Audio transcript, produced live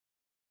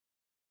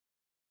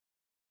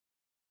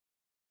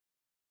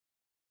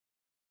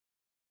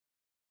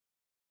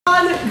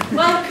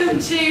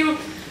welcome to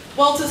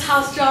Walter's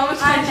House Drama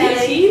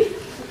 2018,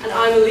 and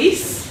I'm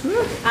Elise,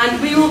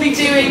 and we will be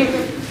doing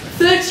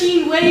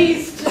 13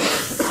 ways to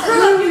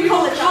screw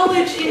your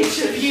college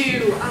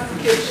interview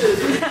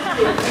application.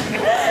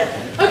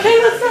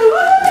 Okay, let's go.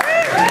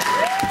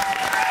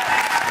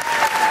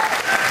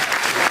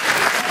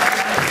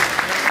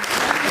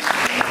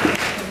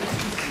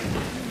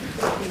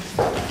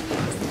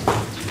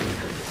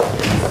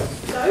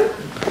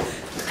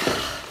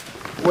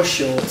 We're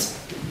short.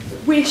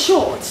 We're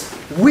short?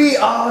 We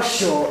are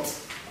short.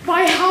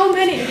 By how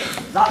many?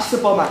 That's the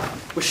bummer.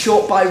 We're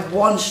short by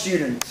one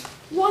student.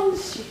 One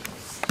student?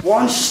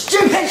 One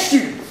stupid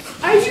student!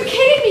 Are you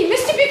kidding me?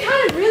 Mr.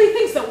 Buchanan really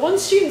thinks that one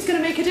student's going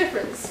to make a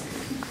difference.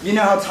 You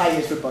know how tight he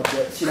is with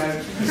budgets, you know?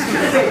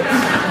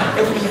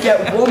 If we can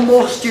get one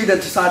more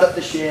student to sign up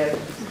this year,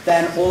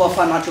 then all our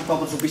financial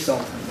problems will be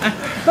solved.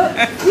 But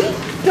we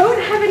don't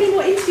have any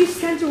more interviews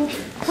scheduled.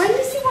 When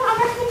does he want our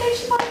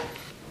recommendation by?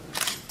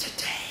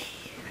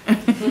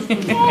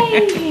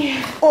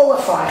 Yay! Or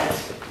we're fired.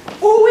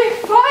 Oh, we're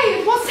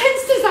fired? What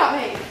sense does that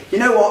make? You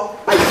know what?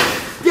 I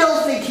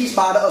still think he's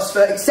mad at us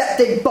for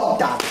accepting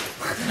Bogdan.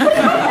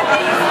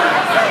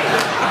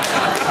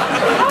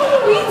 How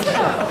are we to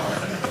know?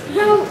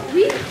 Well,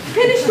 we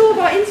finished all of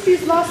our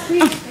interviews last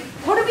week.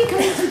 What are we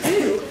going to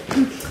do?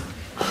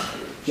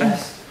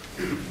 Jess.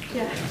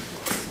 Yeah.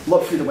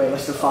 Look through the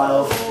waitlist of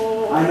files.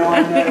 Oh. I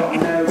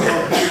know.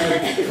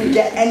 But, if we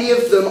get any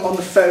of them on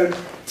the phone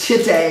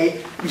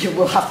today,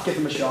 we'll have to give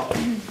them a shot.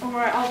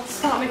 Alright, I'll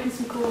start making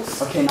some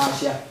calls. Okay,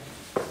 nice, yeah.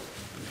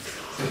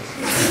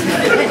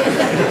 Anyway,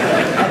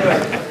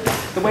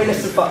 the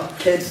waitlist of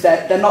kids,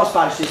 they're not as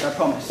bad as this, I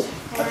promise.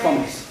 I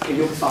promise. Okay,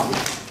 you'll be fine.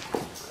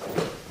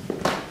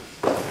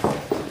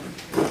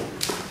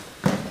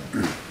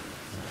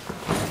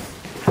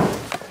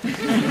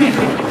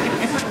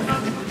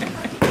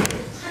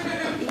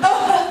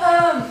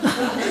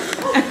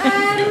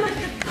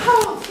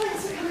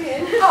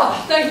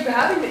 Oh, thank you for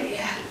having me.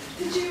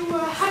 Did you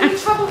have any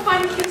trouble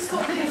finding King's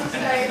Court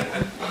today?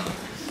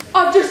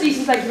 I've just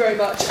eaten, thank you very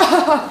much.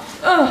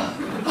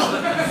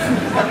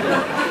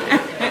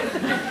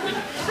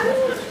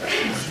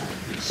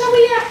 Shall we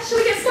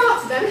get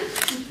started then?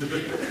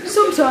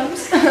 Sometimes.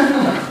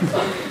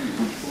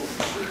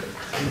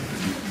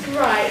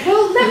 Right,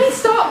 well, let me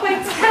start by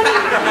telling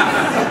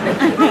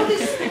you how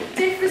this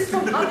differs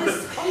from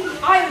others on the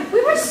island. We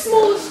were a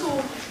smaller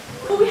school,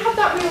 but we had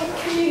that real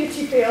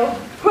community feel.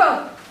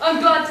 Well, I'm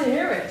glad to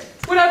hear it.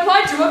 When I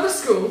applied to other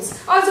schools,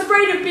 I was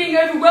afraid of being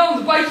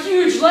overwhelmed by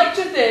huge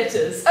lecture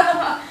theatres.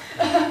 That's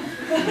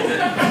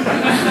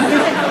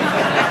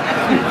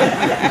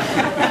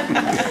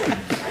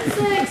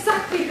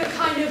exactly the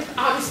kind of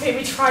atmosphere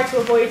we try to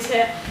avoid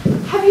here.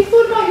 Have you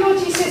thought about your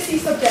GCSE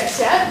subjects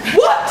yet?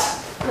 What?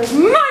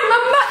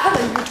 My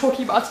Helen, you're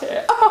talking about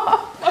here.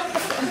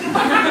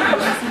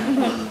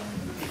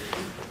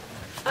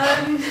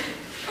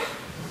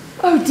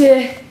 Oh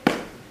dear.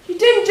 You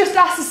didn't just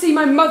ask to see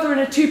my mother in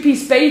a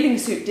two-piece bathing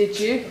suit, did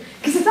you?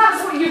 Because if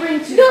that's what you're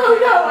into... No,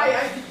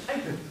 I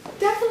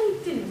definitely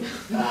didn't.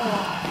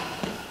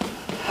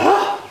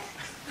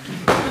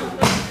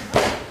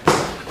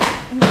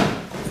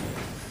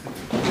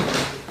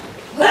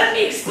 Let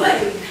me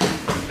explain.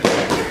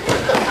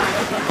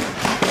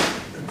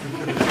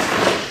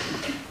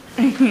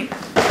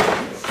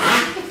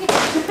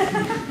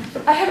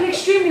 I have an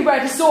extremely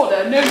rare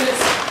disorder known as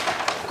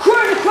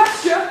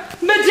Chronoquestia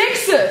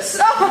medixus.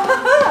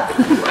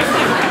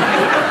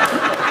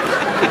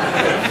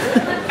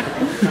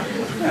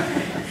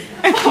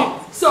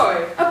 Oh,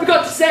 sorry, I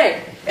forgot to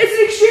say. It's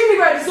an extremely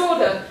rare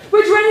disorder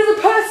which renders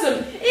a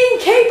person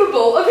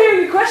incapable of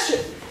hearing a question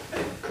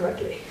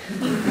correctly.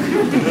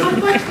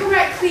 And by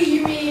correctly,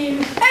 you mean?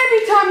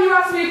 Every time you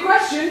ask me a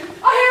question,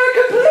 I hear a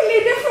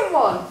completely different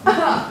one.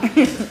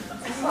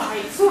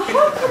 Right, so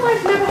how come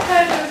I've never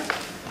heard of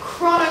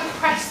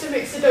chronoquestia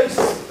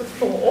myxodosis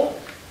before?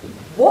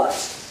 What?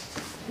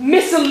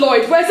 Miss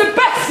Lloyd wears the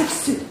best of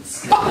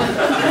suits.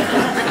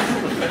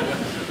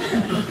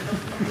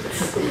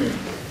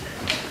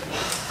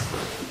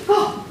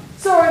 Oh,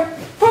 sorry.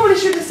 Probably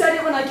should have said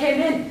it when I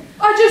came in.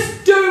 I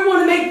just don't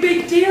want to make a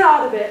big deal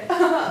out of it.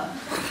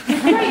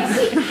 Right,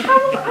 see, I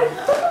don't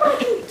know what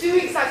I can do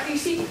exactly. You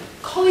see,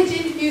 college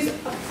interviews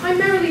are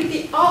primarily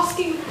the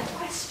asking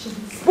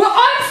questions. Well,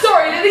 I'm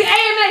sorry that the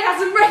AMA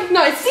hasn't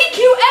recognised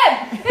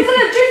CQM. It's a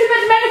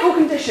legitimate medical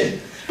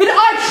condition. But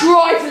I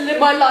try to live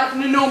my life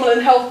in a normal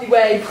and healthy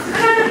way. And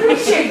I'd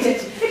appreciate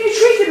it if you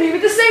treated me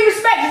with the same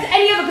respect as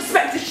any other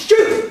prospective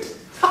student.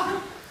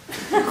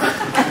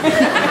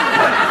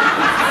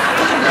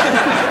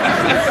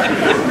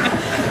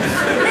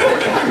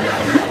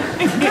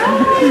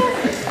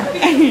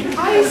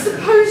 I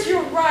suppose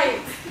you're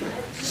right.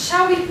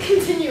 Shall we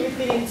continue with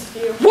the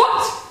interview?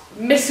 What?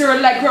 Mr.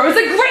 Allegro is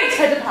a great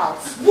head of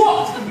house.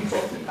 What are you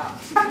talking about?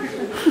 Do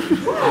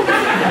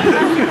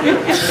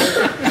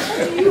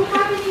you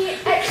have any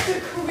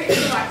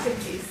extracurricular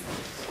activities?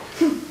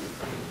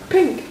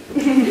 Pink.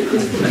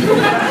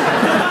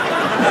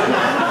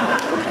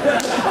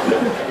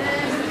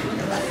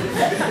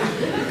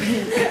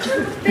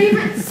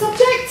 Favourite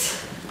subject?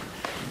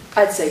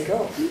 I'd say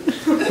golf.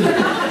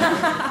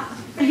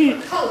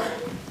 Favourite colour?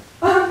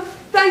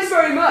 Thanks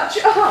very much.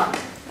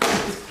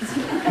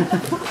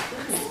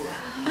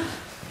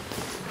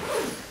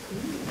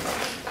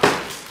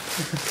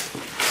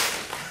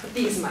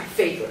 These are my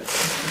favourites.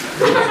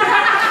 You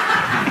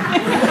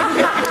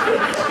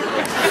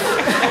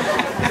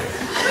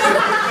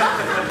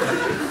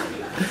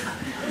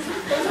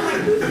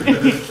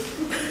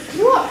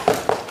know what?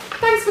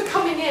 Thanks for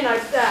coming in. I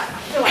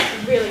feel like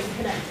I'm really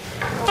connected.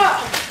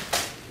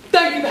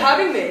 Thank you for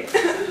having me.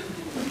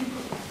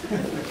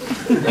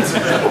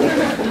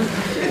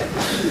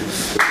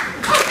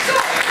 Oh,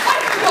 sorry, I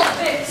forgot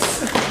this.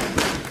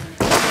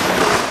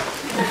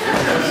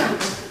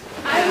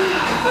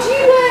 Do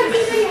you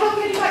need any help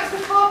getting back to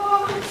the car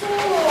park at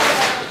all?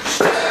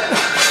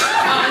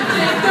 And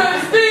in the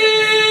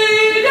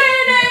speeding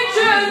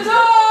ancient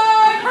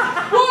time,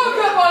 walk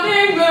up on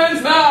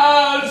England's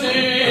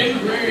mountain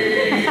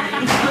green.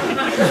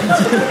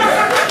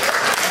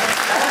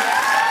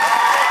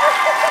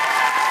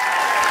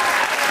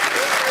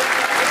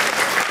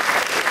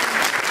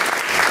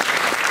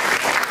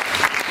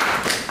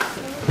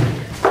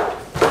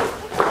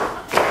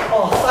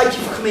 Oh, thank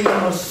you for coming in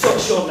on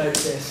such short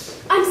notice.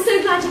 I'm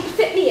so glad you could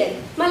fit me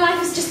in. My life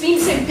has just been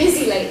so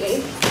busy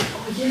lately.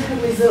 Oh yeah,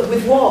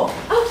 with what?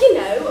 Oh, you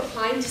know,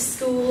 applying to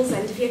schools,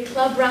 end-of-year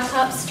club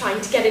wrap-ups, trying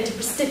to get into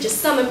prestigious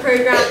summer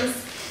programmes.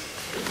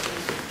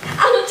 And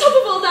on top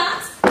of all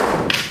that,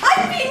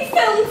 I'm being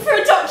filmed for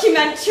a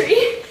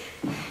documentary.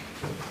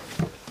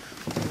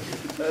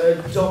 A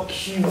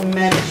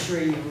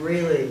documentary,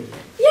 really?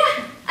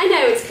 Yeah, I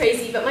know it's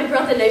crazy, but my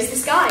brother knows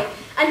this guy.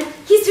 And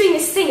he's doing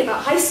this thing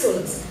about high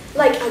schoolers.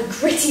 Like a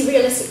gritty,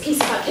 realistic piece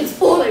about kids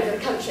all over the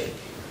country.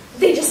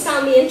 They just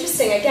found me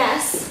interesting, I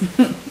guess.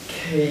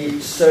 Okay,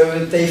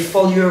 so they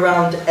follow you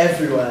around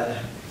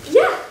everywhere?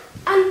 Yeah,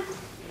 and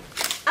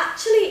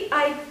actually,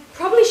 I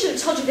probably should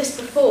have told you this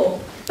before,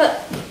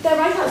 but they're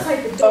right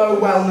outside the door. Oh,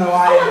 well, no,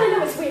 Oh,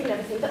 no, it's weird and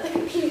everything, but they're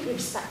completely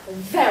respectful,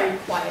 very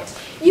quiet.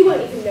 You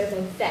won't even know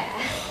they're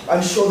there.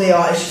 I'm sure they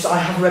are, it's just I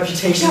have a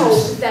reputation Oh,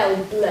 as...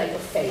 they'll blur your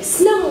face.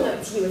 No one will know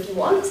it's you if you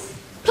want.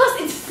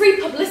 Plus, it's free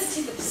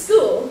publicity for the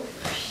school.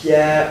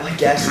 Yeah, I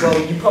guess. Well,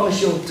 you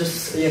promise you'll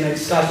just,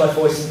 disguise my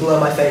voice and blur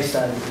my face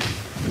then?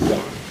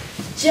 Yeah.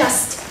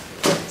 Just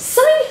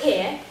sign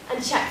here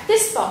and check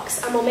this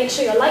box, and we'll make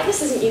sure your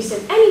likeness isn't used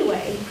in any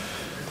way.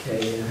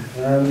 Okay,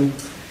 yeah.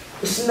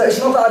 It's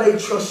not that I don't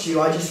trust you,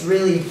 I just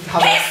really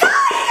haven't...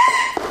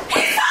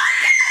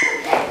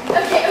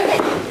 Okay.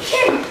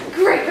 Kim,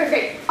 great.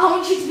 I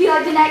want you to be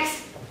like the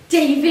next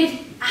David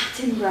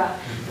Attenborough.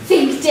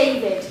 Think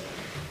David.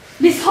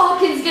 Miss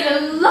Harkin's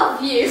gonna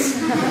love you.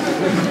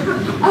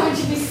 I want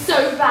you to be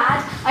so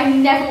bad, I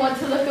never want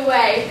to look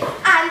away.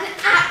 And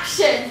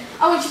action.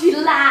 I want you to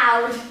be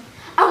loud.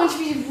 I want you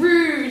to be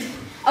rude.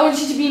 I want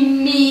you to be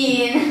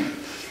mean.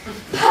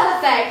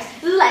 Perfect.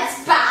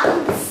 Let's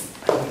bounce.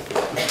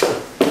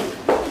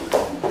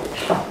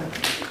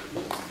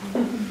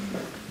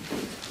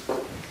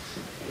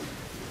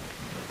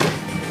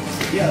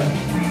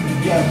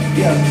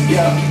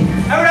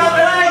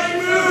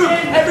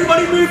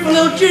 Everybody move for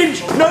little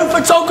Ginge! No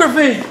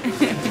photography!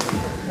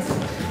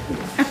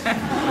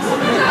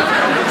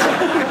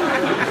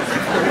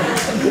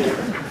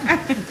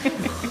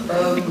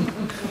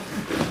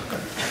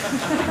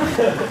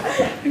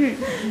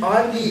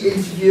 I'm the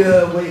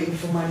interviewer waiting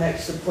for my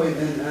next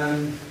appointment.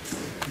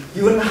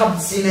 You wouldn't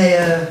have seen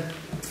a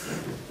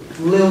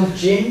Lil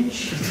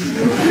Ginge?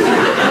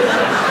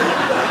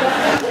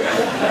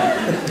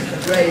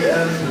 Great,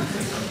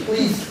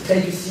 please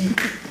take a seat.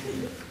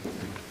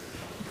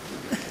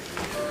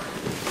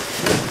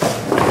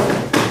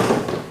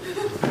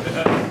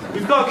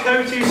 We've got a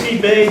code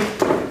 2CB.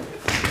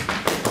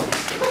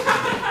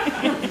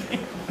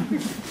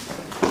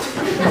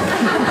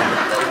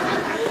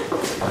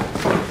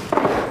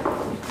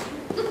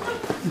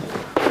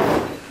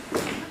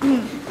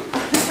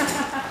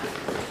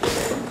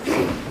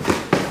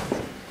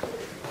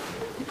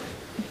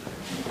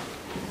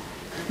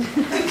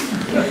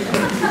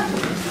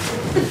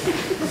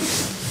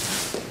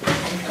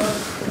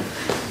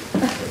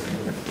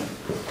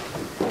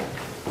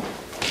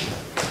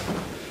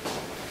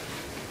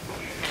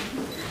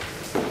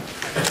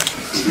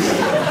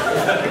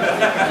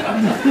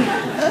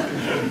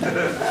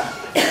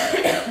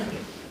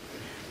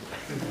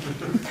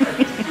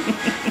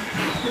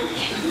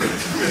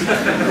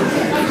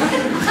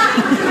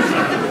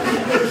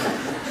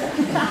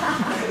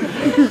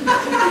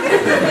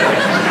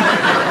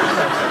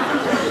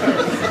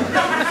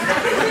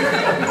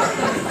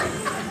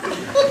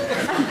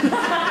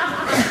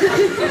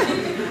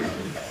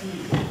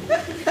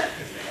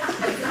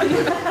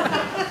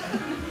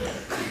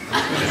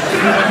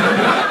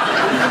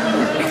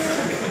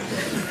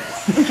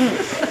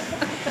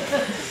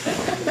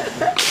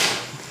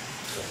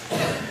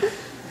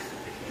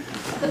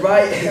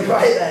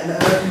 Right then.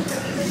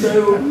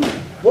 So,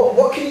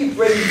 what can you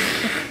bring?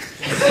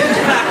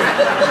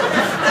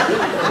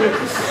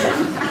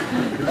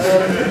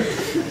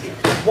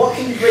 What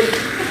can can you bring?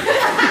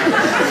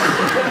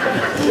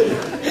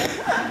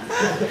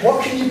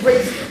 What can you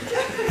bring?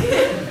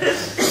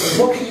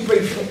 What can you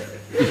bring?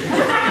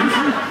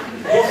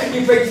 What can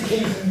you bring to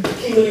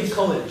King William's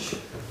College?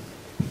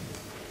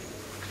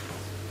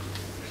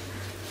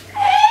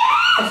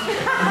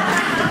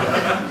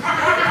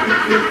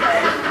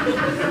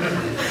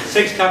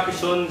 Six Capri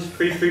Suns,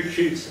 3 fruit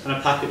shoots, and a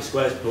packet of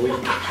squares per week.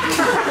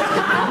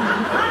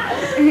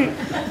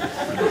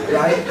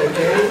 Right,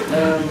 okay.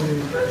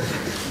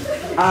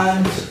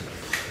 And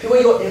who are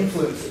your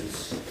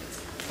influences?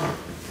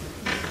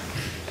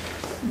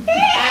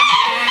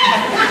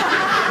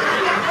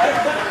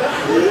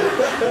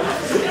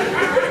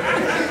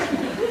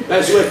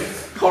 Beswick,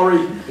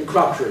 Corrie, and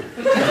Crabtree.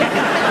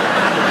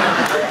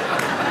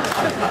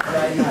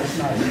 Right, nice.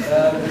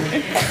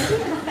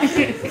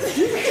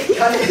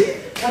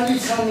 Can you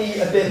tell me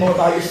a bit more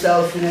about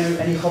yourself, you know,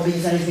 any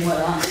hobbies, anything like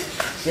that?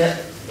 Yeah?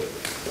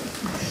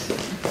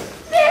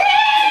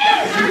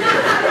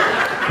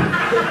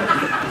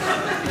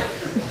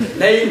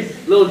 Name,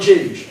 Lil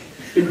Ginge.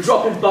 Been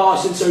dropping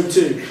bars since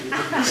 02.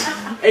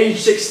 Age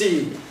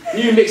 16.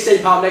 New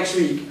mixtape out next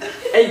week.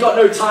 Ain't got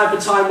no time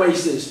for time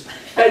wasters.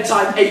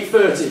 Bedtime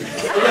 8:30.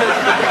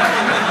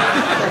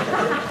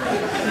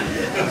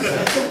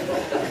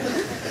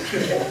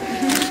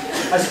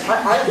 I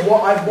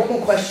have one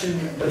more question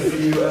for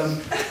you.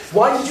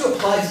 Why did you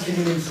apply to King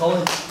William's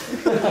College?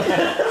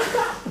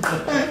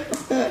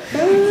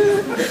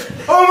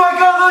 Oh my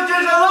God, Lil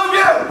Ginge, I love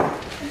you!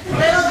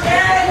 Little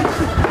Ginge!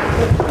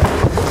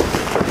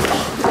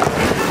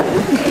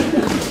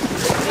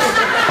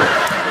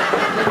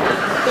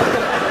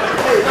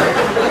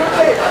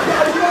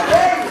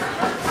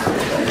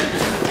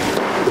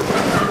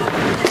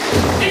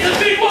 It's a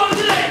big one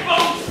today,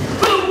 folks!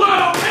 For the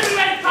world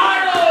heavyweight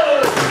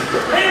title!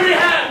 Here we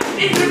have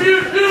Interview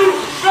 2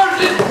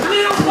 versus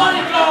Little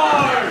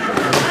Bodyguard!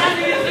 And as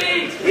you can see,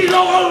 he's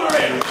all over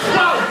it!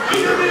 Wow,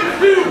 Interview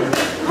 2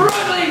 is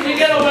struggling to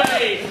get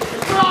away!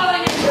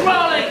 Crawling and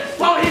crawling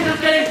while he's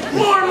just getting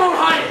more and more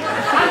height!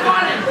 I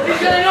find it, he's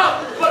getting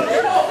up! But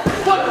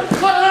what's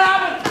gonna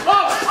happen?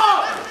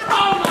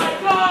 Oh my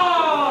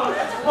God!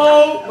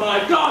 Oh my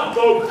God,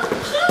 folks!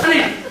 I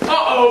mean,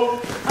 uh-oh!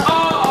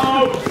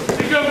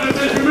 He's going to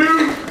this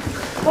move!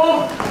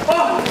 Oh!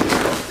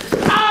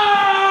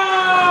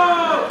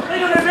 They're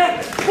going to make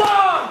 1,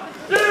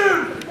 2,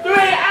 3,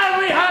 and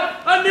we have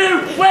a new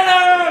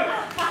winner!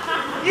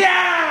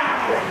 Yeah!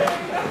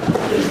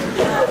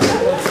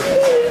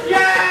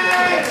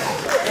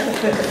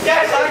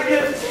 Yes, I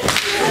can!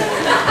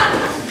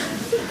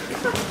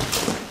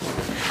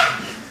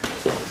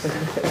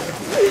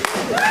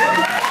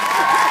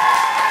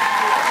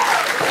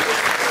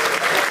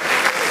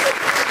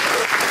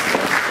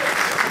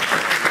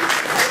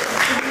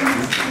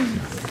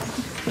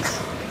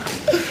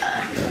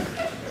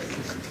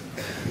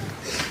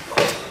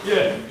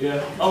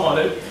 Yeah, I'm on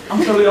it.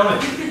 I'm totally on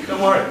it.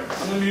 Don't worry.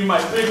 I'm going to do my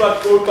 3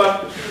 o'clock, 4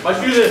 o'clock, my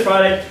Tuesday and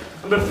Friday.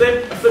 I'm going to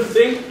flip a flip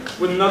thing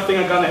with nothing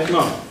I got next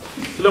month.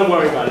 So don't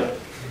worry about it.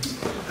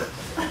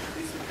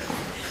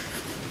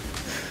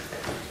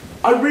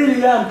 I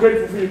really am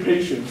grateful for your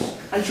patience.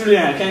 I truly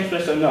am. I can't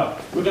express that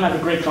enough. We're going to have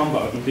a great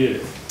combo. I can feel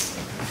it.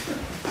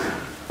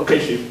 Okay,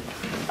 Chief.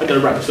 I got to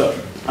wrap this up.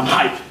 I'm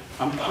hyped.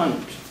 I'm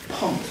pumped,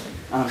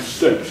 and I'm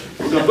stoked.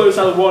 We're going to blow this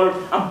out of the water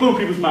and blow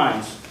people's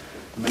minds.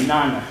 I'm a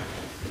nana.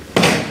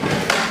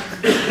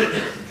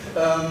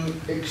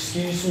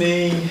 Excuse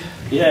me.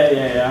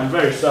 Yeah, I'm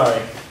very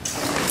sorry.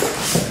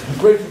 I'm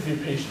grateful for your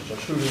patience, I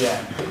truly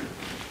am.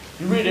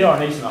 You really are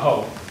an ace in the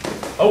hole.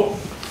 Oh,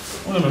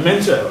 what a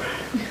memento.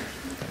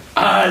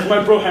 It's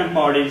my bro hand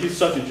Marty, he's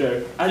such a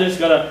joke. I just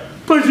gotta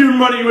put your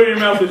money where your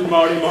mouth is,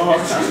 Marty,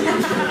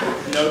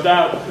 No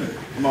doubt,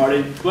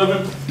 Marty.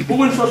 Who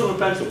wins first with a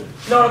pencil?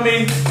 You know what I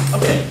mean?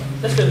 Okay,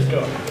 let's get this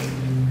going.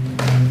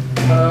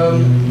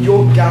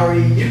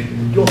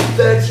 You're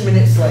 30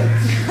 minutes late.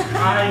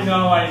 I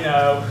know.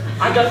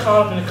 I got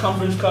caught up in a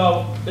conference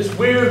call, this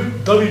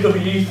weird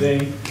WWE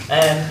thing,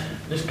 and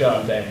this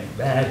girl thing.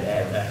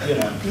 You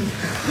know.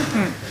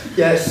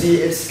 Yeah,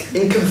 see, it's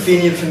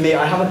inconvenient for me.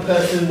 I have a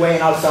person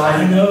waiting outside.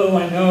 I know.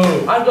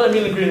 I've got a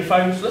meal and greeting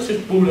fight, so let's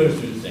just bulldoze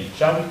through this thing,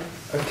 shall we?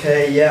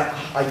 Okay, yeah,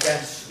 I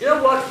guess. You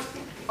know what?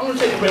 I'm going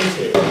to take a break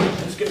here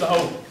and skip the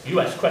whole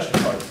US question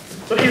part.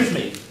 So here's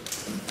me.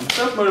 I'm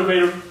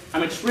self-motivated,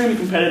 I'm extremely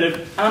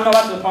competitive, and I'm not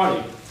after the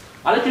party.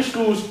 I like your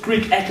school's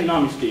Greek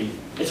economics team.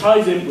 It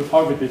ties in with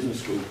Harvard Business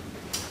School.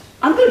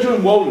 I'm going to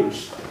join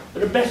Wohlers.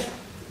 They're the best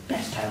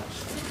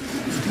towels.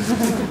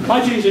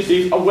 My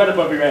GCSEs are well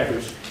above your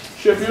average.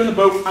 Sure, if you're in the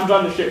boat, I'm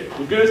driving the ship.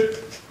 We're good?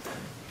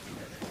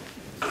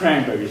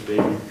 Cranberries,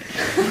 baby.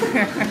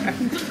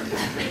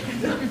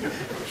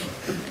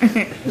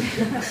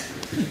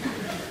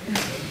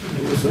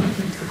 What's up?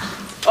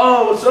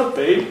 Oh, what's up,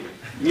 babe?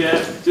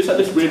 Yeah, just had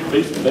this weird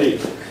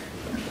face-to-face.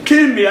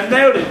 Kidding me, I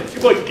nailed it. It's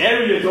your boy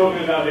Gary you're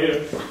talking about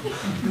here.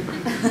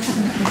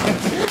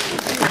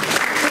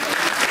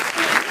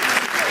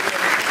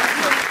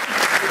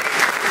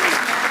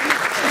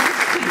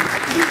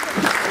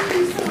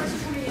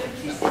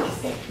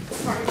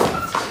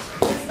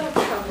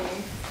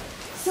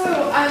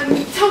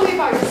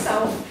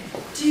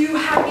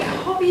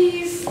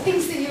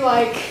 you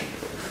like?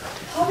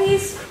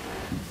 Hobbies?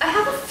 I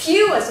have a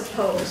few, I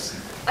suppose.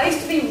 I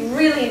used to be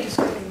really into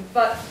swimming,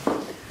 but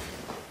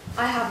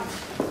I haven't.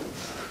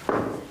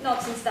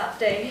 Not since that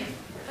day.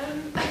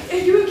 Are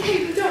you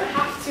okay? You don't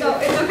have to. No,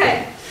 it's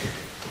okay.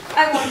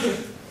 I want to.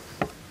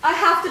 I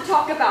have to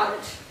talk about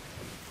it.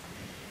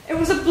 It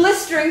was a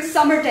blistering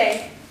summer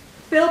day.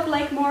 Bill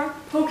Blakemore,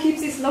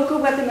 Poughkeepsie's local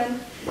weatherman,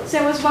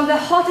 said it was one of the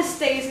hottest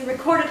days in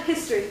recorded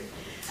history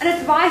and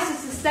advised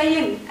us to stay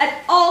in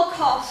at all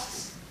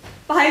costs,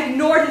 but I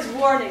ignored his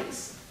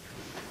warnings.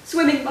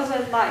 Swimming was a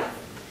life,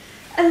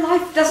 and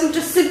life doesn't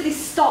just simply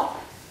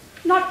stop,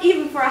 not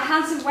even for a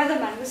handsome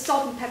weatherman with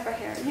salt and pepper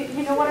hair.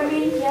 You know what I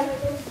mean? Yeah?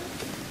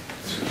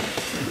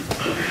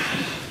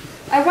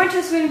 I went to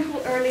the swimming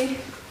pool early,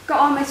 got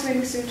on my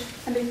swimming suit,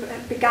 and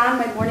began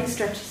my morning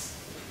stretches.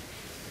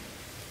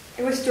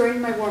 It was during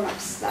my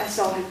warm-ups that I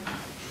saw him.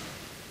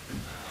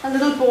 A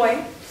little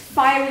boy,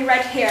 fiery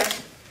red hair,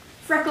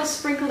 freckles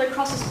sprinkled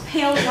across his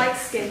pale white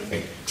skin,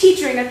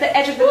 teetering at the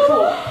edge of the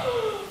pool.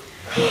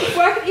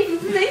 Before I could even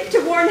think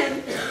to warn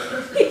him,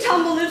 he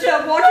tumbled into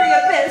a watery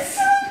abyss.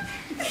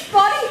 His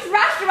body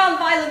thrashed around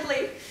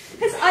violently,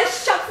 his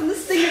eyes shut from the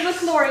sting of the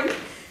chlorine,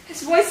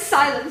 his voice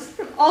silenced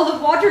from all the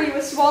water he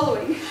was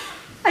swallowing.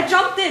 I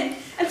jumped in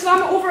and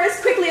swam over as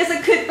quickly as I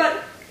could,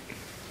 but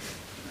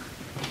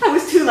I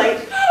was too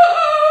late.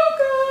 Oh,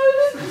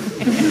 God.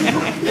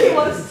 It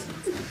was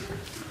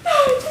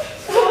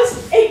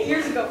 8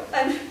 years ago,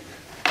 and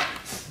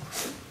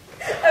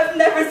I've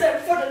never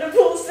set foot in a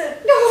pool since.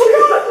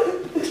 Oh,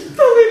 God.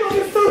 That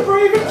is so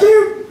brave of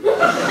you.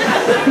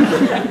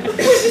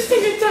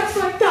 Witnessing a death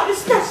like that,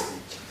 especially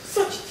at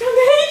such a young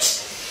age.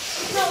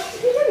 No,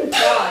 he didn't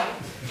die.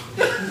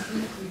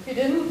 You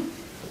didn't?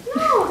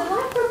 No, the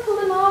lifeguard pulled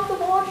him off the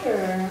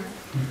water.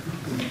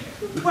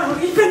 Well,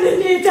 even a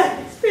near-death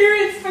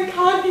experience, I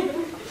can't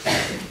even.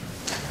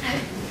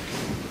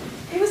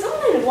 He was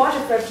only in the water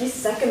for a few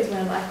seconds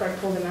when a lifeguard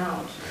pulled him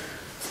out.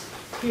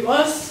 He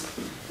was?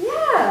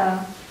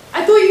 Yeah.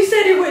 I thought you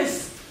said it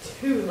was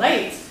too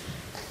late.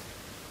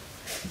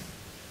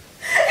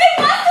 It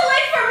was too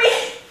late for me!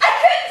 I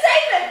couldn't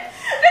save him!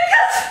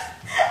 Because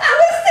I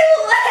was too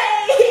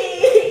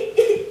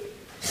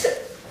late!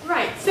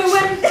 Right, so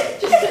when,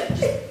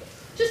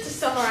 just to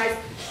summarize,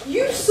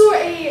 you saw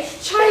a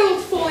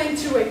child fall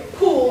into a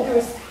pool who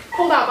was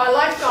pulled out by a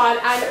lifeguard,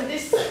 and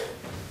this...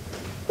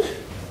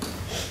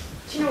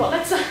 Do you know what,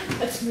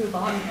 let's move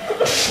on.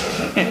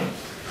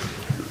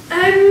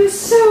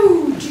 So,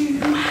 do you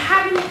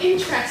have any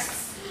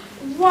interests?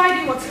 Why do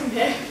you want to come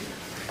here?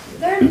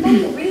 There are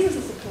many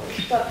reasons, I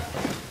suppose, but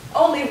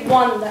only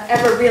one that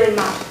ever really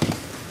mattered.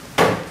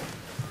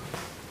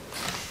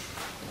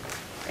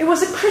 It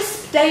was a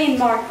crisp day in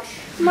March,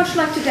 much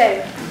like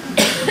today.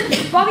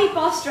 Bobby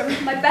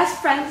Bostrom, my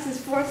best friend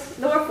since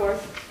lower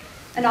fourth,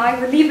 and I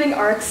were leaving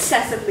our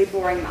excessively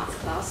boring math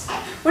class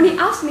when he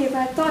asked me if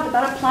I had thought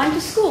about applying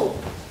to school.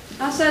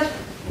 I said,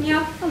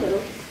 yeah, a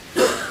little.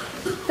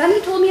 Then he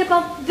told me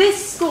about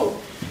this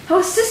school, how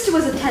his sister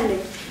was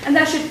attending, and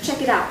that I should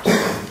check it out.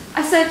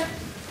 I said,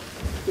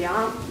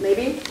 yeah,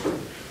 maybe.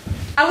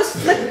 I was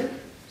flippant,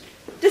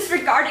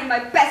 disregarding my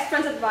best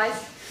friend's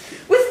advice,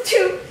 with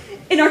 2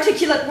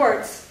 inarticulate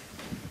words.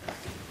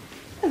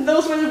 And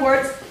those were the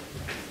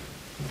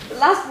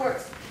last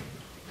words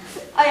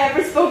I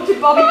ever spoke to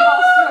Bobby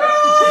Bostrom.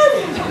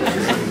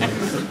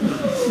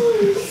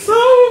 So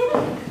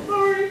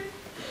sorry.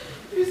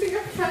 Losing a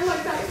friend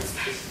like that is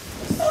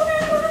so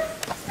hard.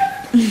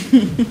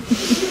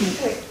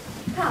 Wait,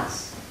 pass.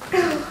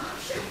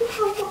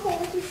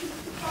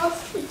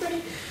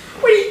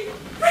 When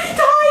he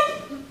died!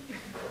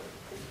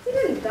 He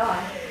didn't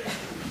die.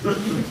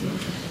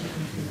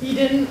 He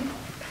didn't?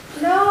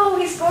 No,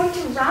 he's going to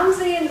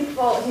Ramsey in the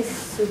fall. He's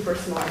super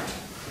smart.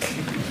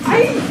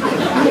 I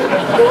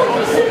thought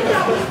you said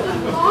that was the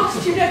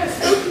last you'd ever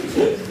spoken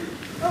to.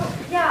 Oh,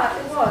 yeah,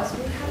 it was.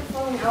 We had a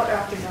falling out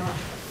after that.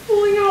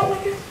 Falling out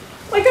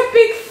like a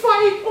big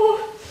fight, or...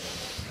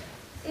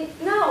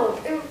 No,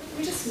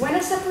 we just went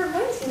our separate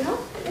ways, you know?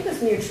 It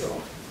was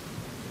mutual.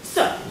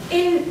 So,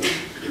 in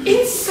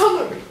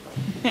summary,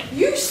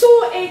 you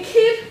saw a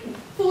kid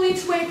fall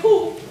into a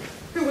pool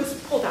who was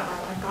pulled out by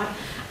a lifeguard,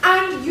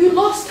 and you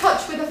lost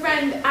touch with a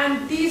friend,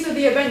 and these are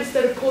the events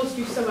that have caused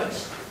you so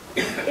much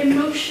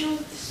emotional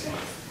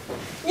distress.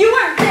 You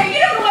weren't there. You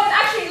don't know what it's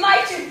actually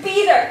like to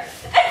be there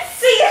and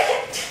see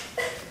it.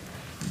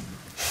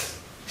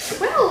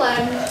 Well,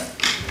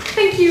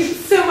 thank you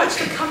so much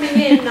for coming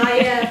in.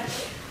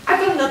 I've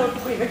got another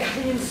appointment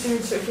coming in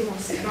soon, so if you want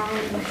to sit down,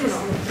 come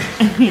on.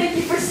 Thank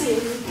you for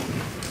seeing me.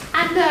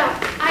 And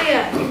I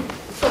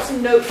got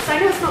some notes. I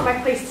know it's not my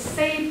place to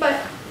say, but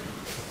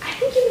I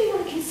think you may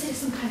want to consider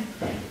some kind of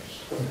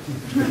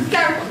therapy.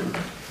 Gareth.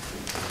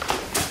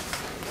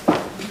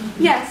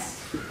 Yes,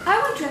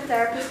 I went to a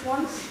therapist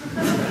once.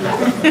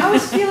 I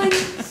was feeling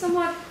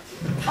somewhat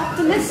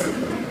optimistic.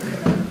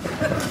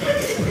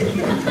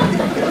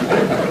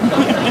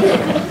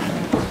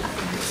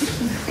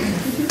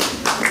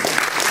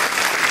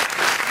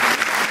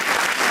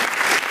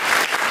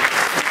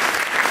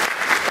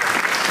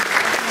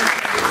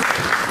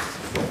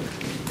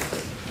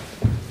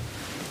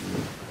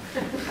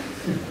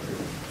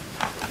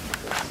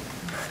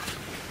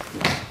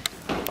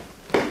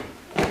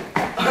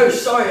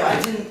 sorry,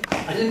 I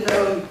didn't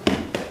know.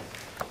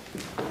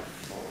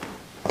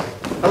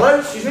 Hello,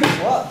 excuse me.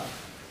 What?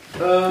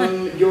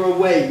 You're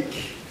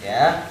awake.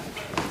 Yeah?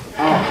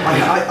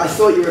 Oh, I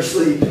thought you were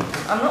asleep.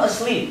 I'm not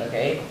asleep,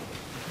 okay?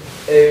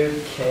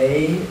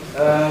 Okay.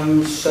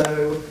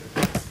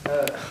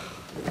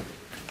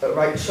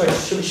 Right. Sorry.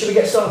 Should we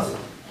get started?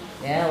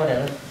 Yeah,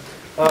 whatever.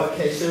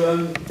 Okay.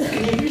 So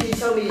can you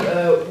tell me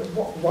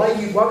why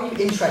were you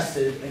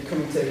interested in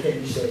coming to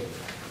KBC?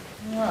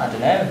 Well, I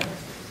don't know.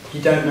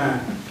 You don't know.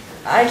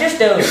 I just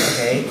don't,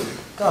 okay?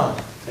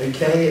 God.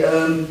 Okay.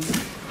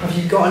 Have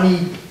you got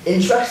any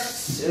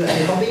interests?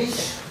 Any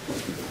hobbies?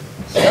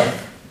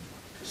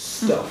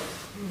 Stuff.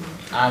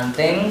 And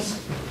things?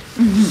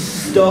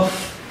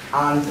 Stuff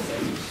and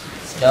things.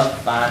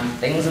 Stuff and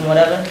things and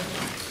whatever?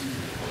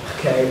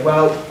 Okay,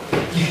 well,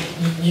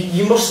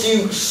 you must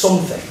do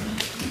something.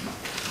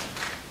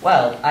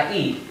 Well, I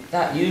eat.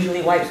 That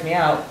usually wipes me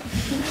out.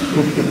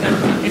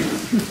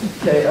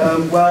 Okay,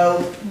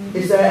 well,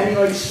 is there any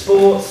like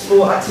sport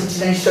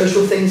activities, any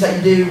social things that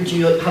you do? Do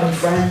you have any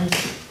friends?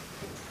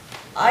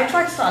 I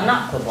tried to start a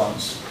nap club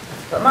once,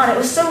 but man, it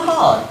was so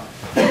hard.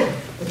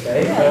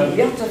 Okay. Yeah,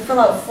 you have to fill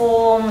out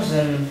forms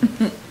and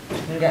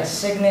get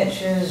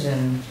signatures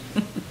and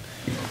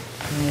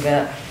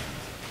get...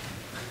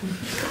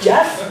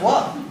 Jeff,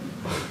 what?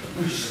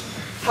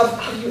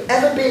 Have you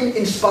ever been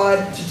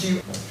inspired to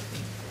do...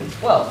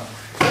 Well,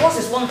 there was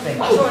this one thing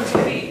I saw on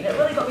TV, and it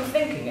really got me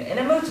thinking, in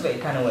a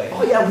motivated kind of way.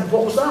 Oh yeah,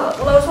 what was that?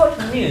 Well, I was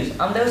watching the news,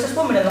 and there was this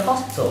woman in the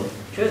hospital.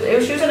 She was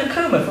in a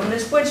coma from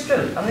this weird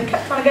stroke, and they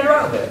kept trying to get her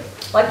out of it.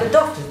 Like the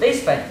doctors, they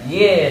spent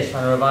years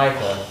trying to revive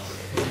her,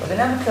 but they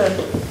never could.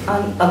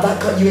 And that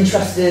got you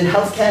interested in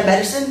healthcare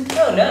medicine?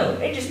 No,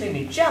 it just made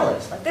me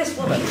jealous. Like this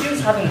woman, she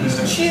was having these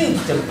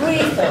tubes to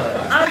breathe for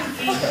her and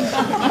feed her.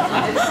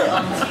 And they put it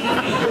on TV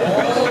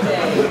all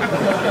day.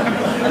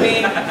 I mean,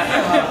 you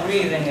know how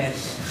breathing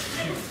is.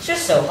 It's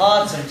just so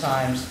hard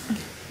sometimes.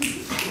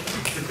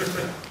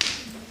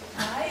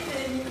 Hi,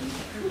 Vinny.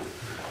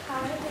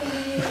 Hi,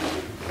 Vinny.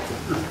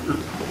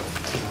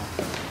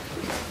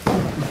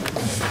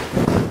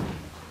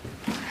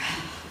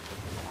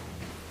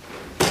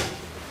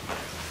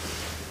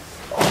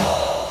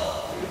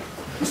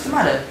 What's the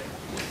matter?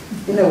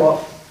 You know what?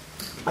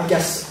 I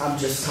guess I'm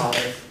just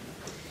tired.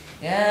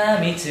 Yeah,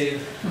 me too.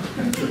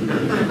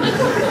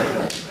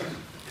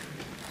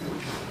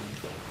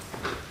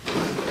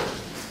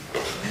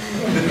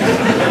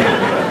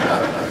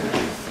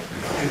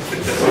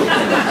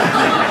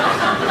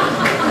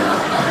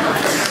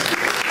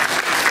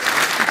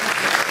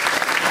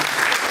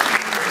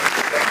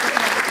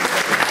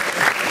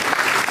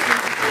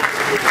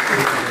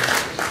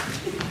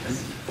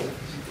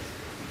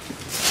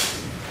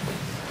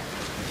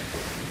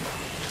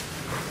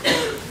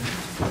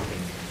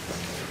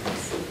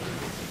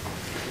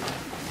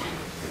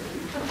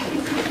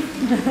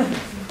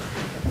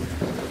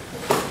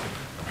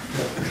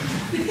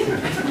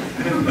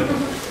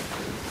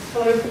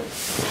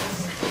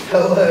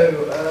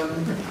 Hello,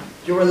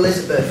 you're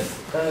Elizabeth.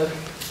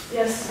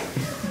 Yes.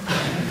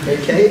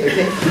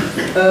 Okay.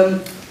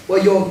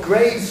 Well, your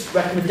grades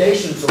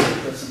recommendations are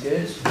pretty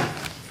good.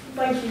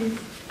 Thank you.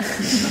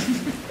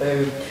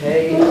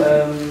 Okay,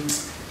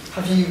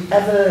 have you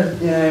ever,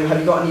 have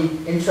you got any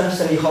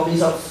interests, any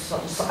hobbies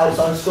outside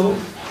of school?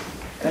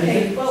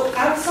 Okay, well,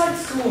 outside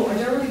school, I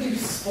don't really do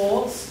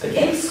sports, but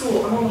in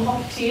school, I'm on the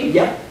hockey team.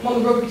 Yep. I'm on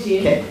the rugby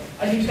team. Okay.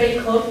 I do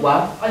debate club.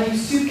 Wow. I do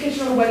soup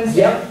kitchen on a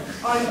Wednesday. Yep.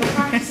 I'm a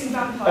practicing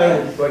vampire.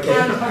 Oh, okay.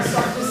 And I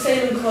started a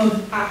sailing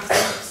club at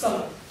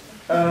summer.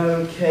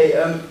 Okay,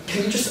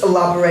 can you just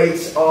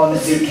elaborate on The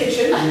soup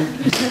kitchen. The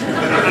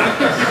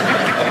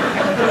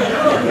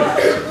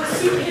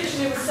soup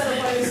kitchen, it was set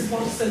up by Mrs.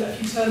 Watson a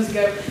few terms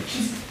ago.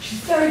 She's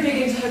very big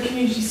into her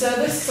community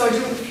service, so I do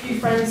it with a few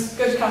friends,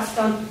 go to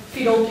Kazakhstan,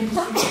 feed old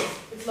people.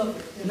 It's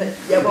lovely.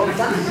 Yeah, well,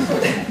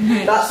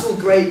 that's all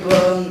great,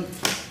 but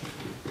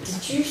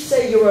did you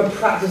say you're a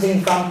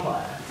practicing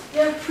vampire?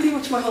 Yeah, pretty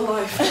much my whole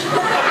life.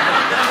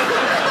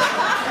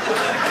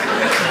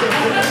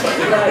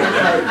 Right.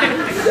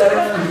 So,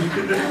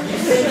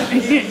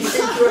 you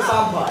think you're a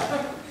vampire?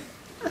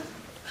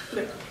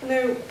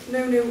 No.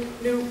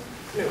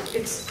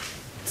 It's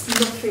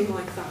nothing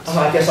like that. Oh,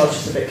 I guess I was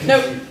just a bit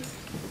confused. No,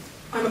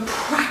 I'm a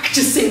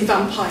practicing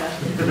vampire.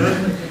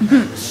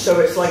 So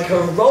it's like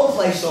a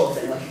roleplay sort of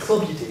thing, like a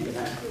club you do, you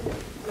know?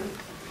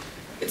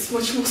 It's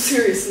much more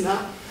serious than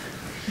that.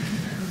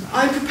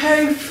 I'm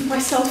preparing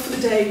myself for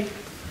the day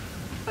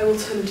I will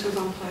turn into a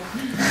vampire.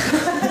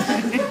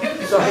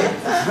 Sorry.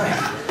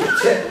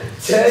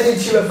 Turn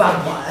into a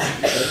vampire?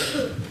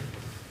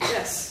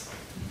 Yes.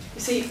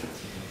 You see,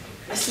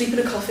 I sleep in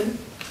a coffin.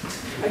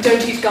 I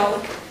don't eat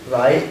garlic.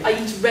 Right. I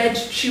eat red,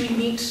 chewy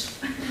meat.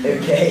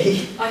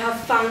 Okay. I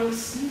have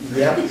fangs.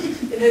 Yep.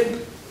 In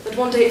hope that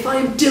one day, if I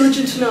am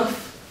diligent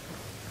enough,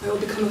 I will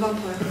become a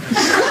vampire.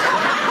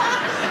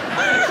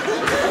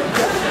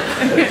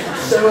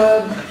 So,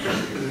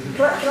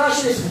 can I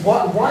ask you this?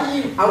 Why are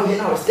you out here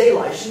now? It's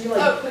daylight, shouldn't you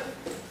like... Oh,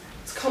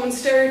 it's a common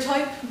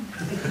stereotype.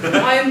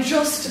 I am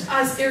just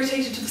as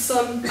irritated to the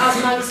sun as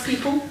Manx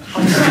people.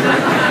 I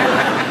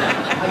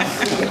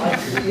see.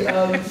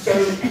 So,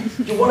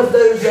 you're one of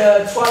those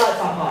Twilight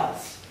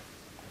vampires?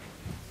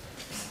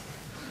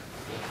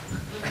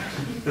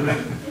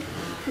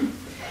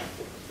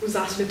 Was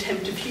that an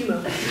attempt of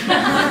humour? No,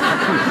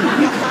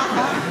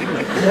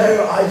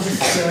 I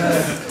just...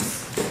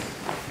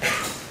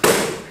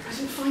 I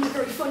didn't find it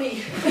very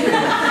funny. I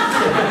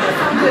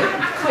found it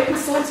quite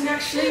insulting,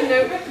 actually. You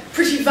know,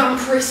 pretty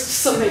vampirist,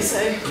 some may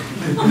say.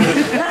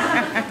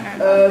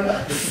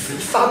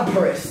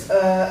 Vampirist.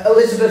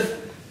 Elizabeth,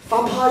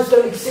 vampires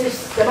don't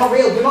exist. They're not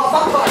real. They're not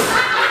vampires.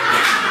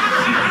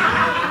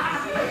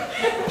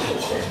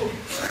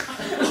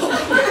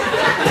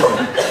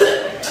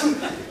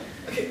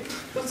 Okay,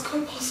 that's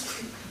quite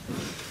possibly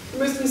the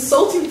most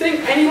insulting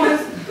thing anyone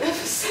has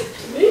ever said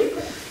to me.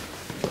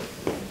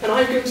 And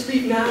I'm going to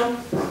leave now.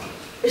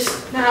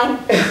 Now.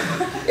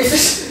 Is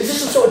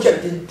this some sort of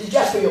joke? Did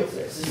Jasper you up to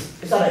this?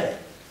 Is that it?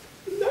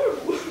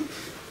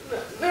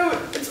 No,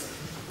 it's...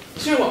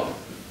 Do you know what?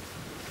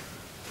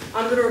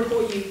 I'm going to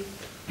report you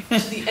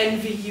to the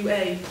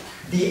NVUA.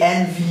 The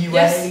NVUA?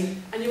 Yes,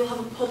 and you will have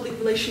a public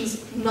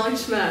relations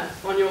nightmare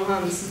on your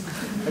hands.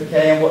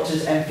 Okay, and what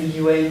does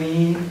NVUA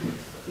mean?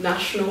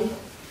 National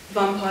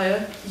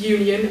Vampire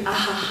Union.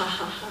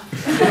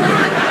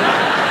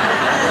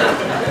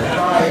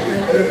 Right,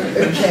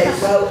 okay,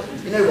 well,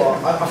 you know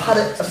what, I've had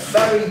a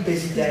very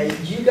busy day.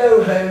 You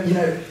go home, you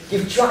know,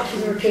 give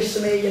Dracula a kiss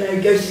for me, you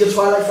know, go see your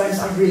Twilight friends,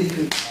 I really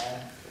couldn't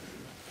care.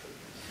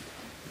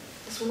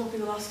 This will not be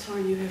the last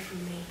time you hear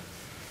from me.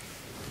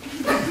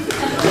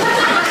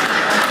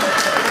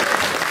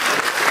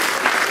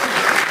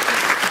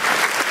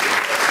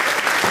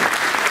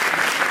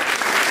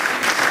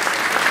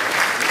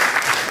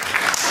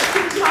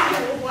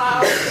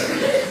 Wow.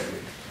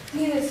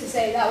 Needless to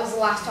say, that was the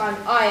last time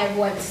I ever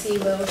went to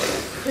SeaWorld.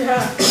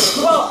 Yeah.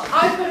 Well,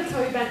 I've got to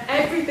tell you, Ben,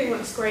 everything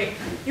looks great.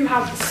 You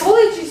have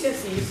solid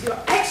GCSEs, your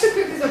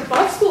extracurriculars are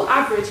above school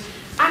average,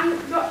 and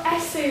your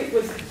essay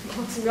was,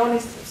 well, to be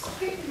honest, it was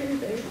quite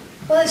moving.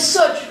 Well, it's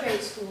such a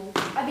great school.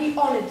 I'd be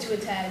honoured to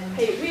attend.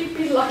 Hey, we'd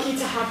be lucky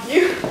to have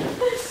you.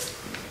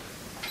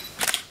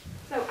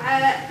 So,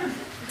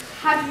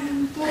 have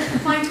you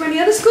applied to any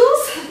other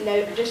schools?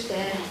 No, just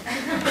there.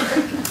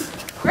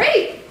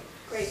 Great.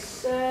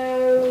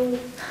 So,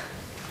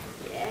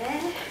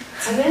 yeah.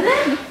 And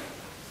then?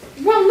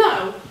 Well,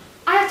 no.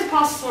 I have to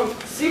pass this on to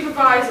the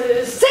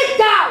supervisors. Sit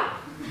down!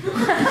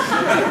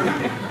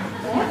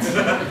 What?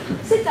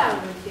 Sit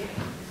down with you.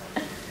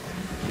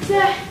 Is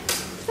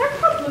there a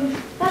problem?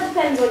 That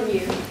depends on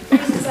you.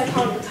 Since I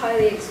can't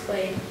entirely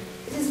explain,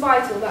 it is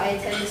vital that I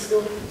attend the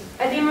school.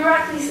 I've been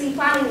miraculously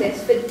planning this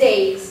for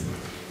days.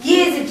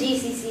 Years of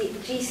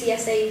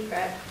GCSE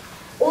prep.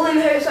 All in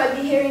the hopes I'd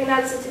be hearing an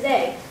answer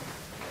today.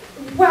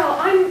 Well,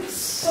 I'm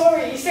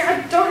sorry. You see,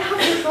 I don't have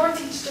the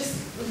authority to just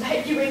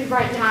let you in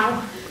right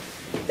now.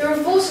 There are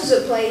forces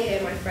at play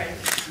here, my friend.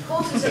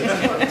 Forces that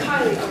are not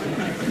entirely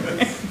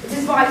unrelated. It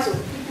is vital,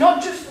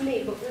 not just for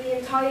me, but for the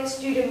entire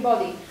student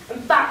body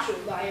and factual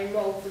that I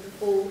enroll for the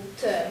full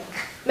term.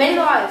 Many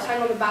lives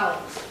hang on the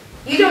balance.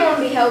 You don't want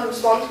to be held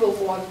responsible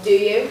for one, do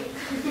you?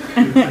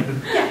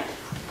 Yeah,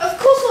 of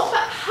course not,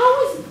 but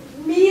how is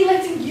me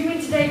letting you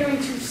in today going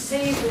to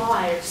save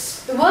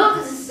lives? The world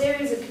is a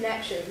series of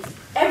connections.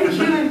 Every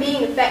human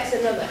being affects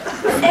another,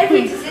 and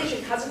every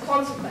decision has a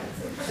consequence.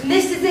 And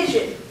this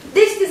decision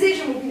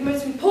will be the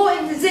most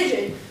important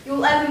decision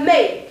you'll ever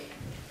make.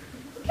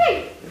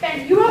 Okay,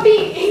 Ben, you are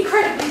being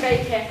incredibly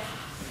vague here.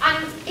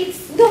 And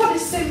it's not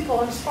as simple,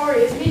 I'm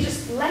sorry, as me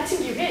just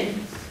letting you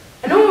in.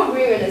 A normal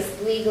agreement is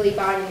legally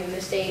binding in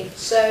the state,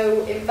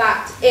 so in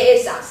fact, it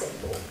is that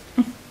simple.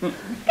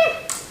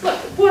 Okay, look,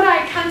 what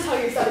I can tell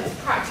you is that it's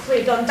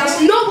practically done. That's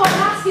not what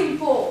I'm asking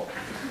for!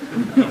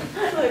 Look,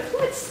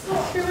 let's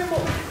start doing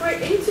what was a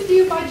great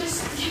interview by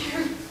just,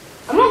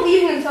 I'm not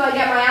leaving until I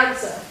get my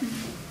answer.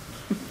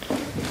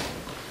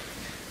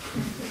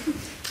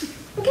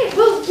 Okay,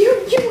 well,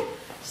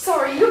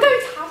 sorry, you're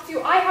going to have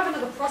to. I have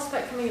another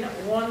prospect coming in at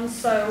 1,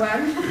 so,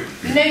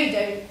 No, you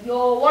don't.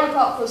 Your 1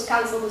 o'clock was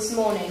cancelled this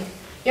morning.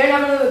 You don't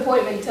have another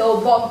appointment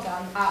until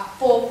Bogdan at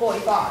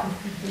 4:45.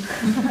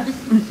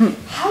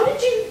 How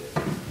did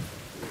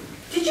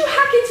you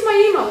hack into my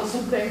email or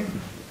something?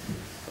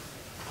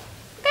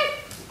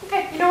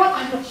 Okay, you know what?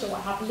 I'm not sure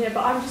what happened here,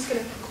 but I'm just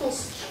going to call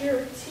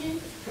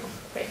security.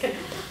 Wait,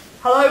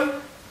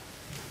 hello?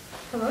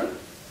 Hello?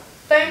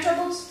 Phone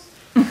troubles?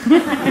 I'm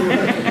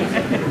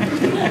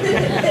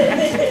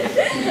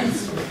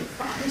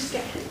just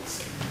getting this.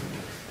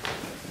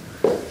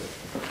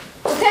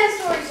 Well, 10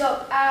 stories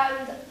up,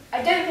 and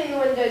I don't think the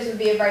windows would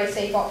be a very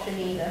safe option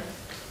either.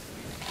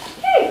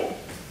 Hey!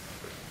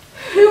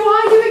 Who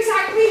are you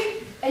exactly?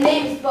 A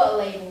name is but a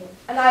label,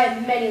 and I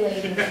have many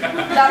labels.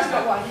 That's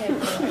not what I'm here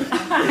for.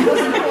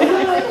 What's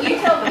important, but you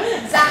tell me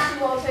exactly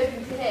what I was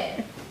hoping to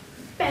hear.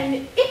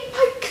 Ben, if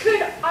I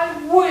could, I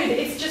would.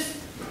 It's just...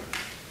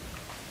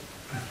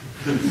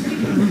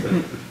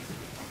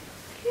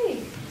 Okay,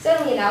 it's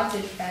only an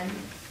outage, Ben.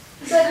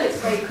 Certainly it's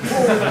very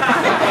cool.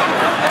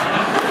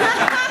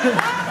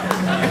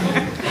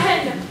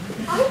 Ben,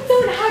 I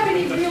don't have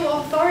any real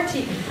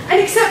authority, and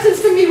acceptance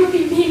for me would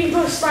be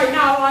meaningless right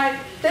now.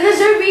 Then there's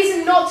no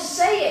reason not to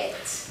say it.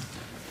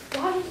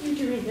 Why are you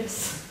doing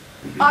this?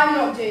 I'm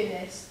not doing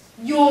this.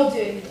 You're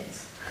doing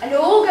this. And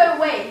it'll all go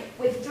away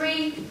with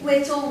 3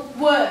 little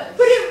words.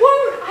 But it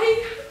won't.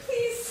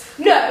 Please.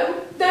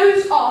 No,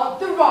 those aren't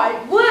the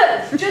right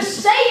words. Just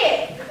say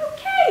it.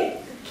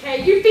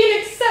 Okay, you've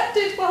been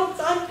accepted. Well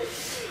done.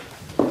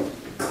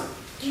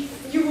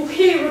 You will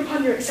hear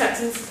upon your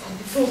acceptance on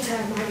the full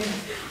term. I will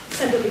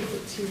send a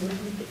leaflet to you.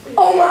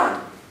 Oh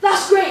man,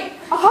 that's great.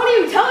 I can't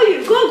even tell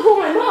you. Go and call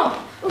my mum.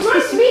 It was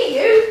nice to meet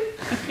you.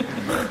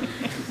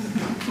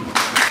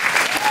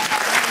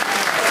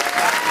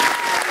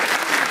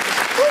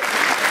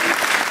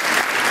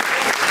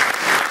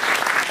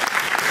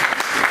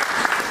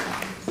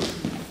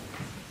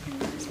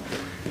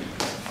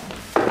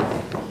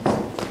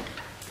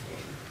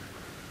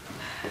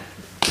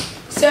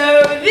 So,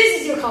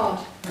 this is your card.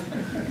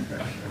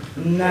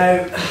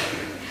 No.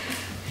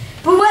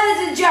 But where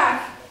there's a jack?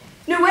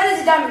 No, where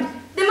there's a diamond,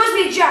 there must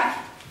be a jack.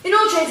 In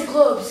all trades and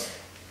clubs.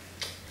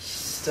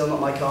 Still not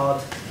my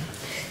card.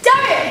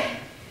 Damn it!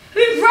 I've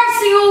been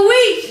practicing all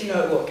week! You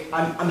know, look,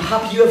 I'm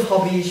happy you have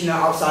hobbies,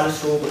 outside of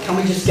school, but can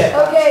we just get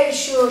back? Okay,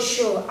 sure.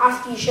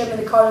 After you show me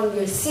the card on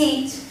your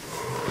seat.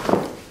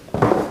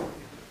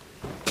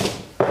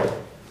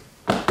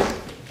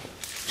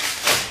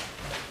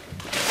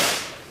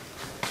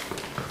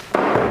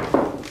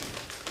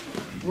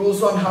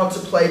 Rules on how to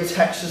play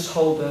Texas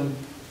Hold'em. And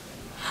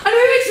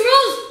who makes the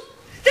rules?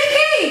 The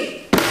king!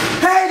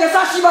 Hey, that's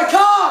actually my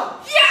card!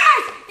 Yes!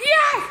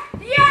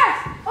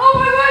 Oh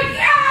my word,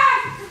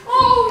 yes!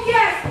 Oh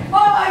yes!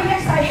 Oh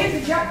yes, I hit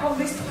the jackpot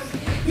this time.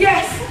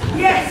 Yes!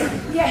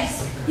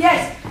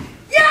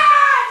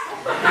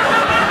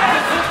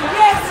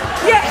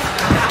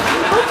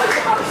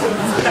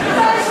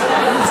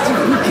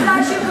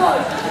 That's your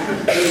card.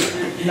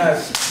 No.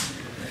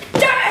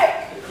 Damn it!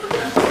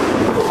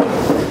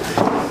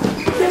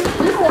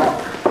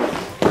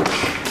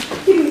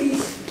 Give me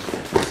these.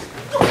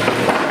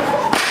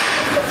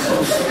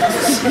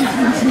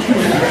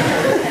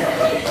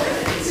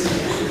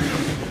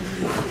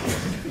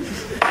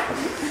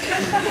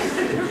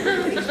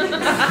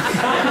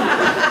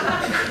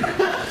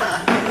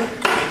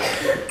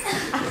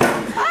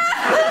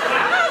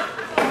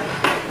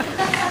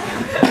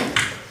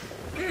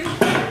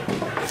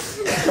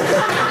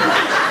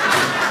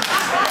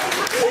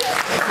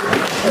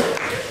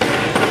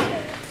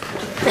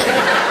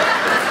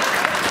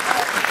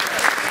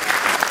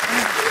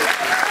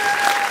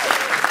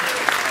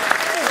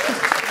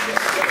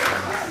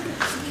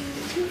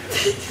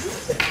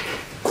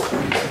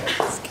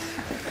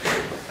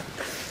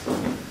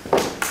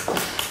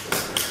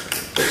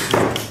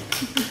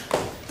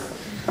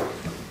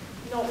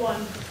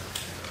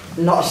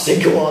 Not a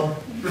single one.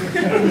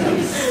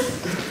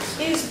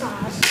 It's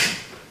bad.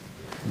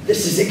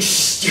 This is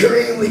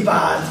extremely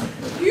bad.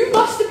 You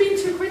must have been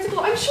too critical.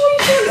 I'm sure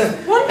you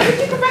should. One thing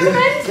you can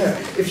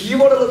recommend? If you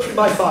want to look through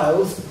my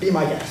files, be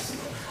my guest.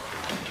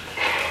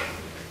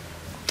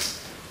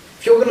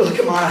 If you're going to look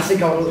at mine, I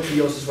think I want to look through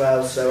yours as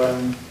well, so,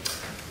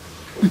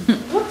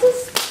 What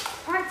does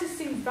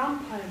practicing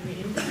vampire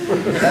mean?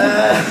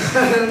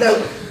 no,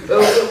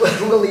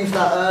 we'll leave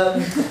that.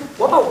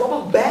 What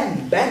about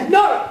Ben? Ben?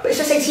 No! But it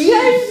says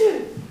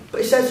 18.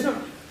 But it says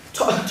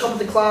top of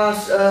the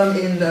class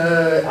in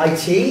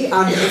IT, and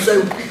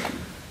also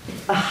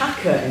a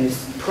hacker in his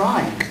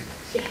prime.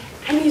 Yeah,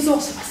 and he's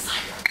also a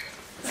cyber.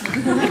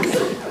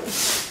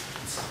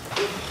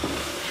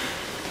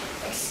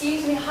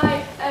 Excuse me,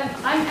 hi.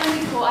 I'm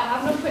Andy Cole. I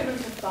have an appointment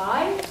for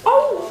 5.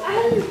 Oh,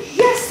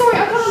 yes, sorry, I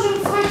got a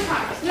little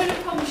sidetracked. No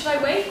problem. Should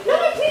I wait?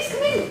 No, please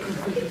come in.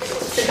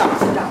 Sit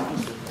down.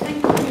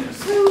 Thank you.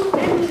 So,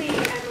 Emily.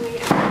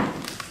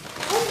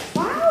 Oh,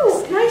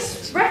 wow,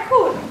 nice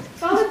record.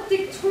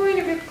 Valedictorian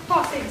of your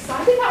class. Are you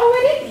excited that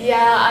already?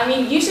 Yeah, I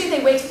mean, usually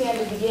they wait till the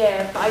end of the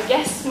year, but I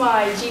guess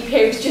my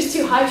GPA was just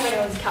too high for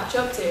anyone to catch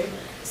up to.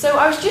 So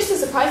I was just as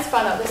surprised to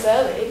find out this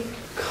early.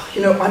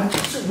 God, I'm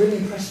also really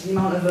impressed with the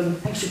amount of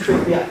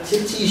extracurricular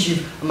activities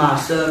you've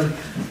amassed.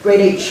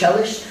 Grade 8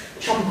 cellist,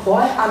 champ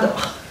choir, and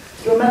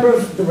you're a member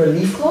of the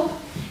Relief Club?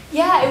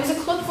 Yeah, it was a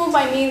club formed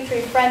by me and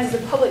 3 friends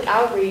as a public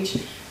outreach.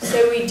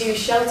 So we do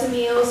shelter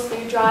meals,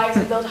 food drives,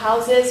 and build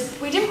houses.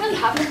 We didn't really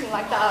have anything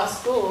like that at our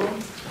school.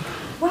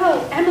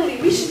 Well,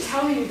 Emily, we should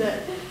tell you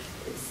that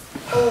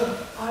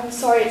Oh, I'm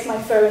sorry, it's my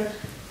phone.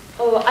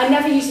 Oh, I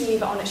never usually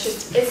leave it on,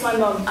 it's my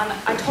mum, and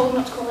I told her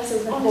not to call unless it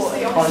was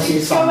important. Honestly,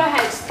 it's go fine.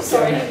 ahead.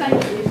 Sorry,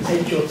 thank you.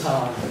 Take your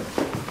time.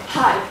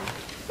 Hi.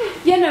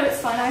 Yeah, no,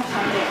 it's fine. I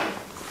found it.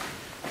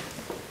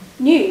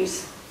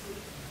 News.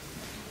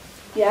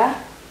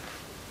 Yeah?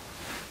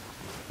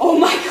 Oh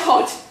my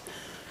god!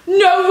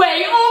 No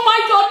way! Oh my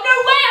god, no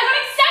way! I got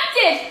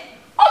accepted!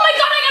 Oh my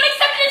god, I got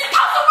accepted into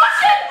Castle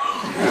Russian!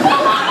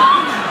 Oh my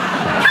god!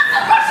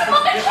 Castle Russian,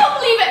 Mum, I can't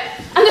believe it!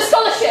 And the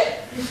scholarship!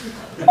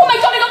 Oh my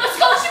god, I got the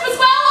scholarship as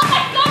well! Oh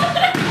my god, I'm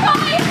gonna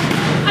cry!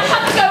 I had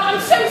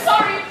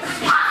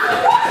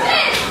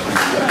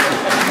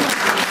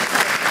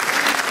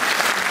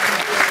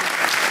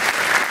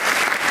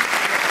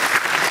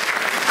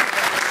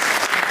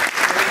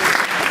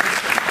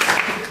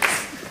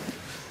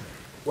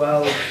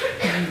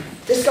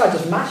guy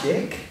does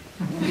magic.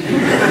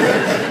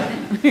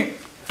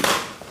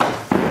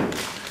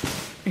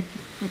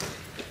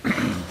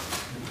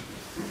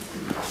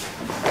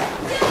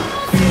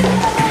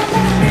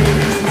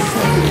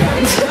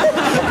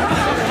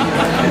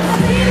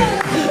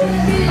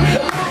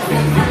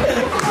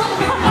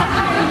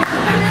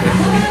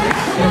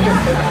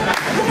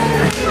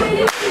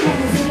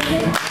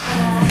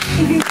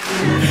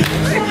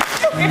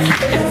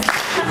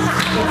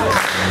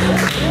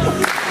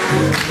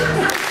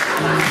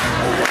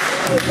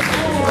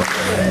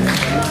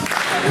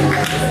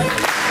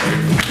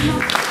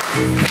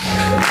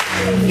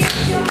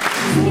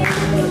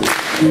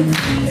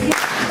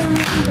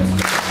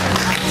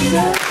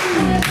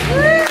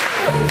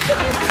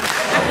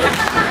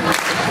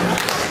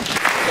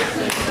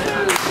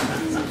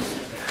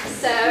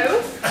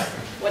 So,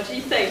 what do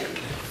you think?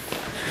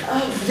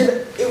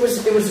 It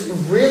was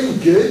really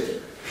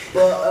good,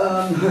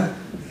 but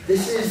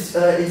this is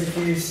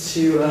interviews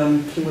to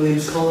King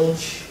William's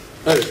College.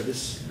 Oh,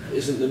 this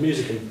isn't the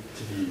music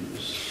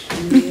interviews.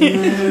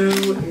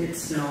 No,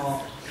 it's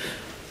not.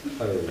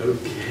 Oh,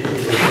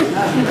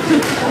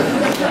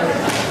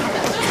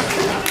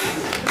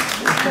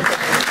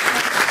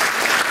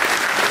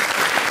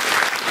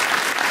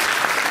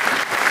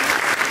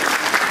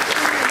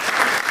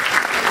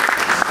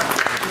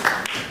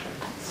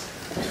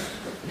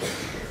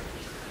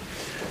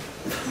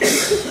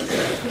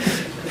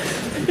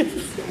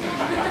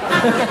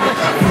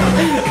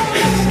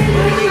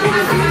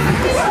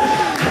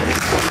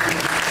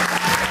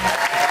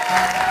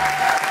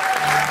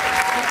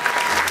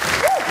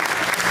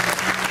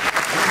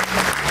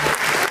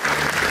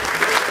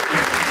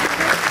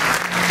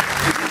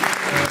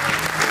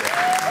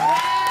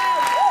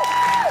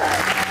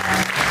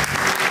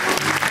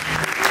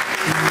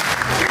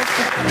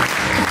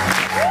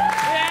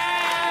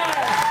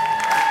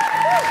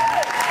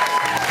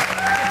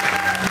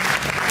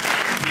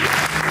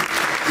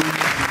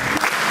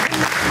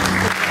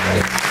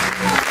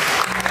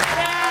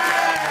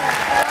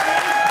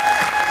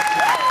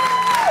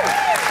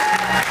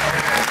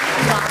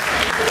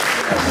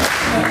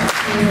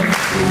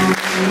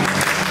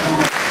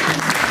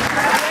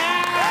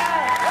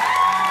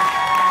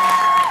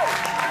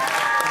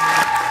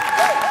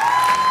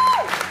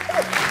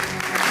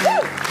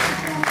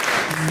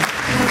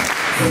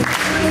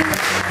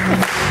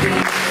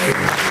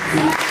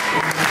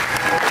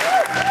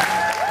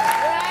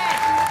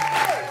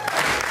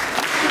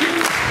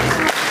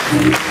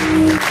 okay.